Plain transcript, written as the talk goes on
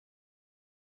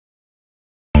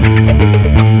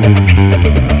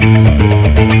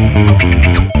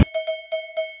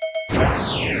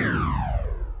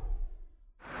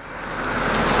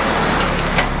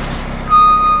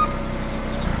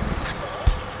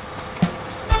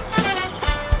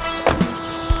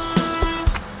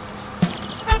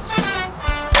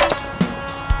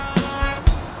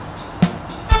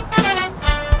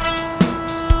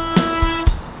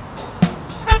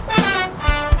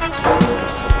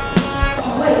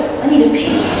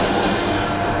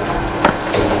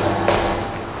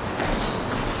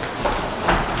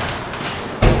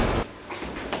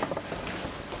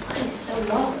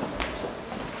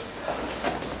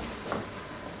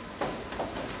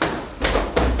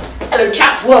Hello,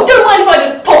 chaps. Whoa. Don't mind if I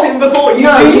just pop in before you.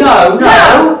 No.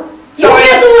 Sorry.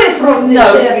 Get away from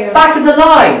this area. Back of the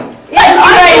line. Yeah,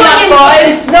 I'm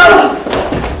boys. No.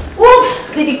 What?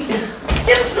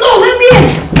 No, let me in.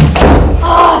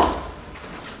 Oh,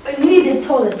 I need a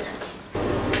toilet.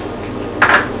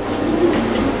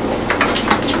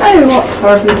 Oh, what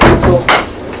horribly beautiful.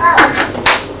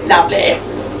 Lovely.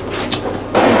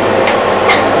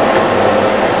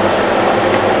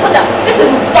 What the? This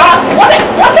isn't dark. What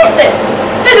is this?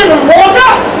 This isn't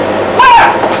water. Where?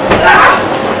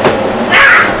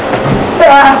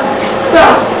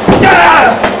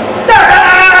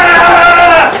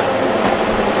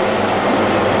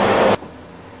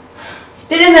 It's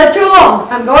been in there too long.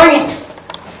 I'm going in.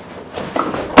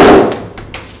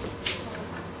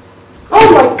 Oh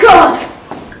my god!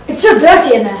 It's so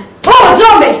dirty in there. Oh, a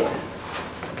zombie!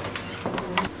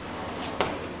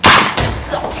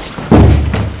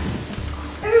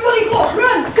 Everybody go!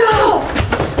 Run! Go!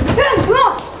 Run!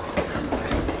 Run!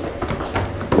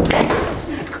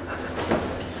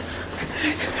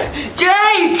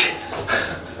 Jake!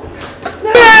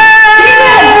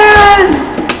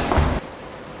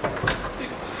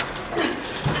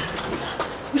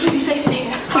 We should be safe in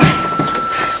here.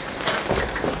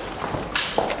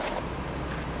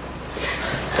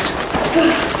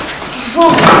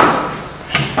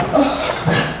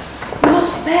 Not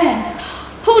bad.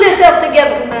 Pull yourself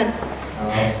together, man.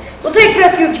 We'll take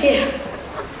refuge here.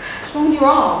 What's wrong with your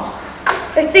arm?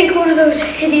 I think one of those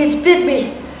idiots bit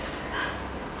me.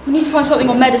 We need to find something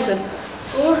on medicine.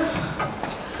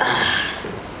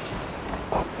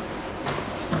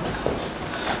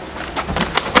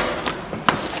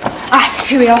 Ah,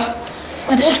 here we are.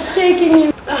 Medicine. What's taking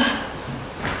you?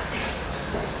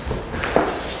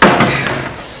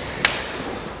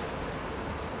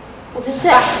 What's it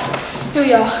say? Here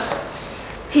we are.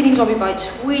 Healing zombie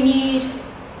bites. We need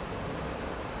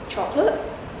chocolate.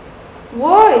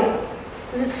 Why?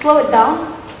 Does it slow it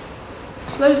down?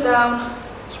 Slows down.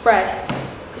 Spread.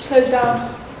 It slows down.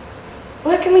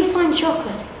 Where can we find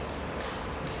chocolate?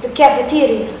 The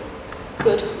cafeteria.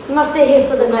 Good. We must stay here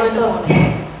for the Go night. in the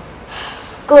morning.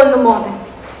 Go in the morning.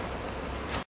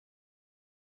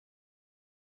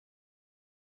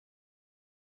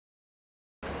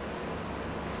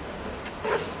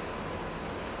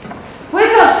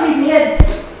 Wake up, sleepyhead.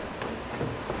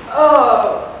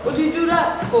 Oh, what do you do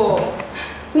that for?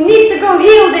 We need to go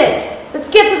heal this. Let's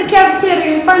get to the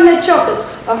cafeteria and find that chocolate.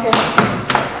 Okay.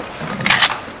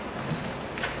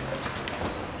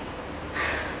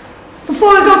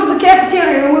 Before we go to the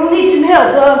cafeteria, we'll need some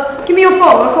help. Give me your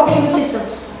phone. I'll call some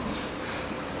assistance.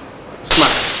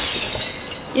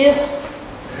 Yes.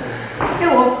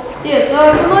 Hello. Yes.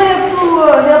 Can I have two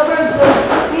helpers?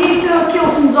 We need to kill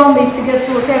some zombies to get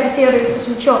to a cafeteria for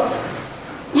some chocolate.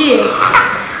 Yes.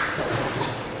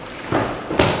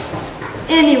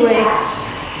 Anyway.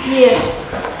 Yes.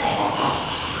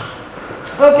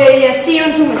 Okay, yeah, see you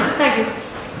in 2 minutes. Thank you.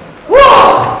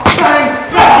 Whoa! Fine.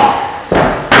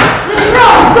 Let's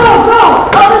run! Go, go!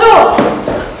 Out the door!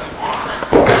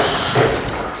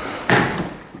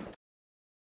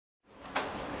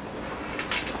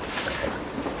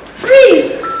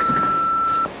 Freeze!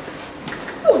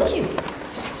 Oh, cute.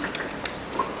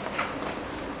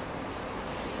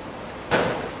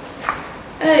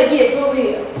 Yes, over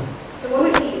here.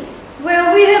 Well,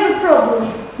 we have a problem.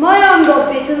 My arm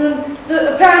got bitten and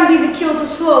apparently the cure to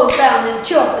slow it down is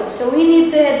chocolate, so we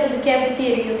need to head to the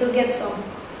cafeteria to get some.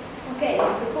 Okay,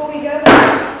 before we go...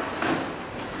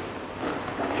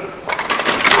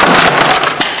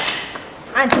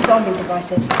 Anti-zombie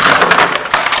devices.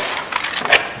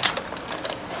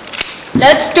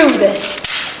 Let's do this.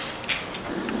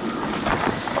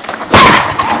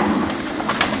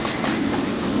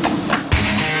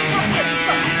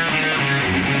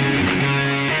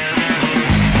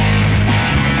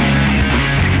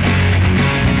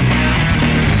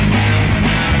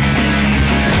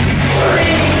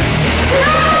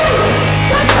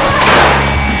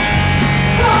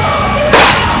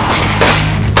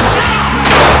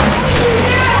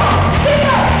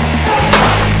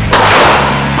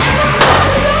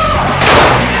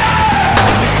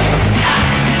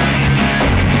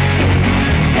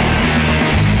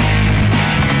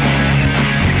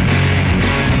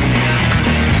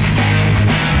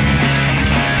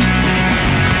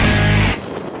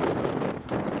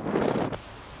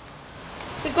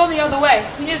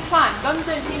 plan. Guns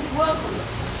don't seem to work on them.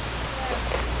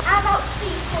 How about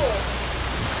C4?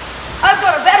 I've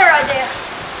got a better idea.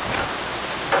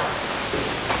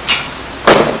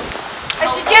 I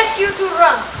suggest you two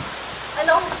run.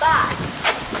 Along the back.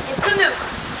 It's a nuke.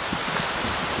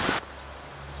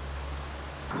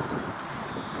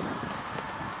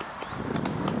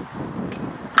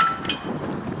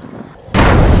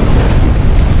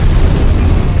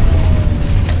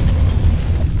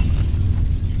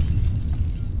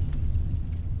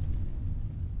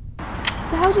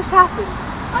 What the hell just happened?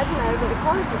 I don't know, but the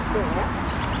conflict's still there.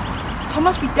 Tom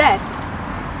must be dead.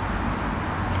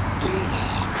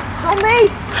 Not me!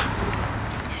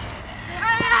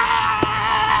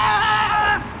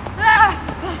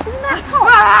 Isn't that Tom?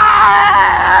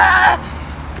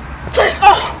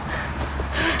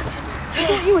 I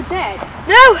thought you were dead.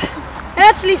 No! I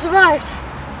actually survived.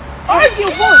 Where's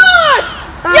your voice?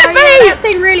 Yeah, that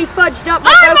thing really fudged up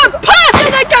my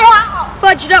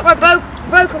fudged up my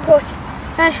vocal cords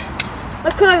and my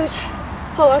clothes.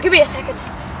 Hold on, give me a second.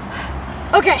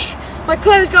 Okay, my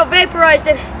clothes got vaporized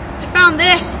and I found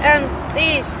this and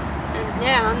these, and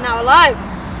yeah, I'm now alive.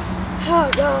 Oh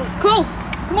god. Cool.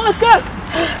 Come on, let's go.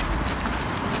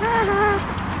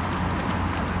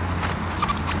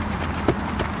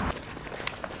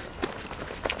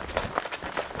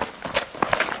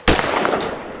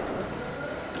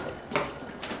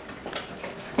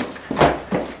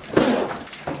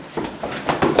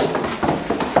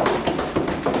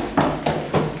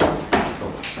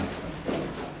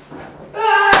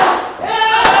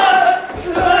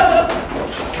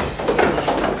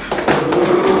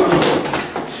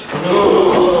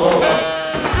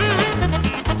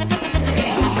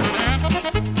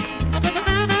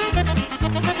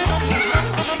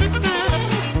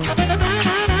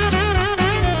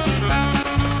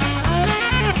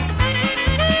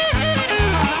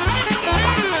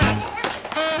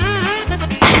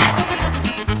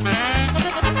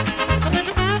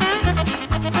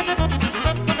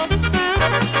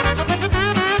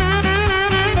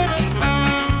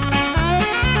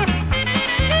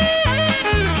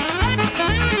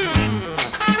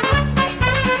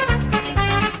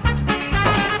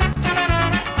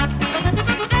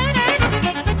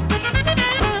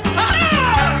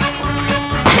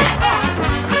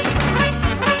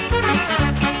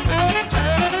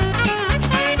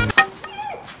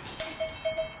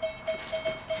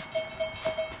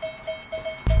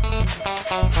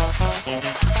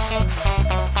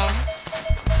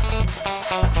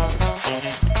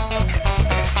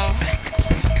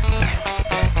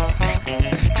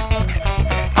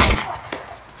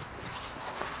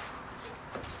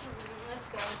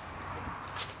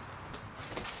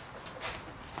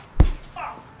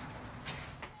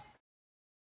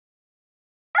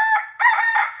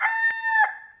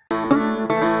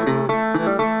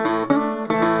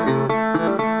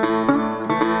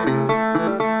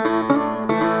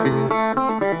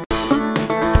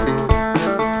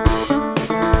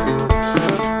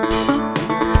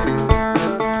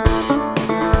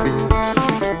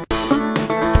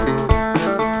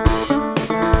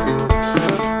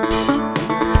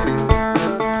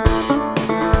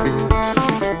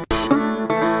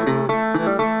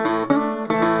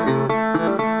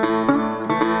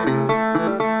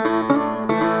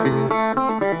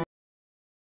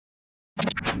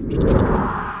 You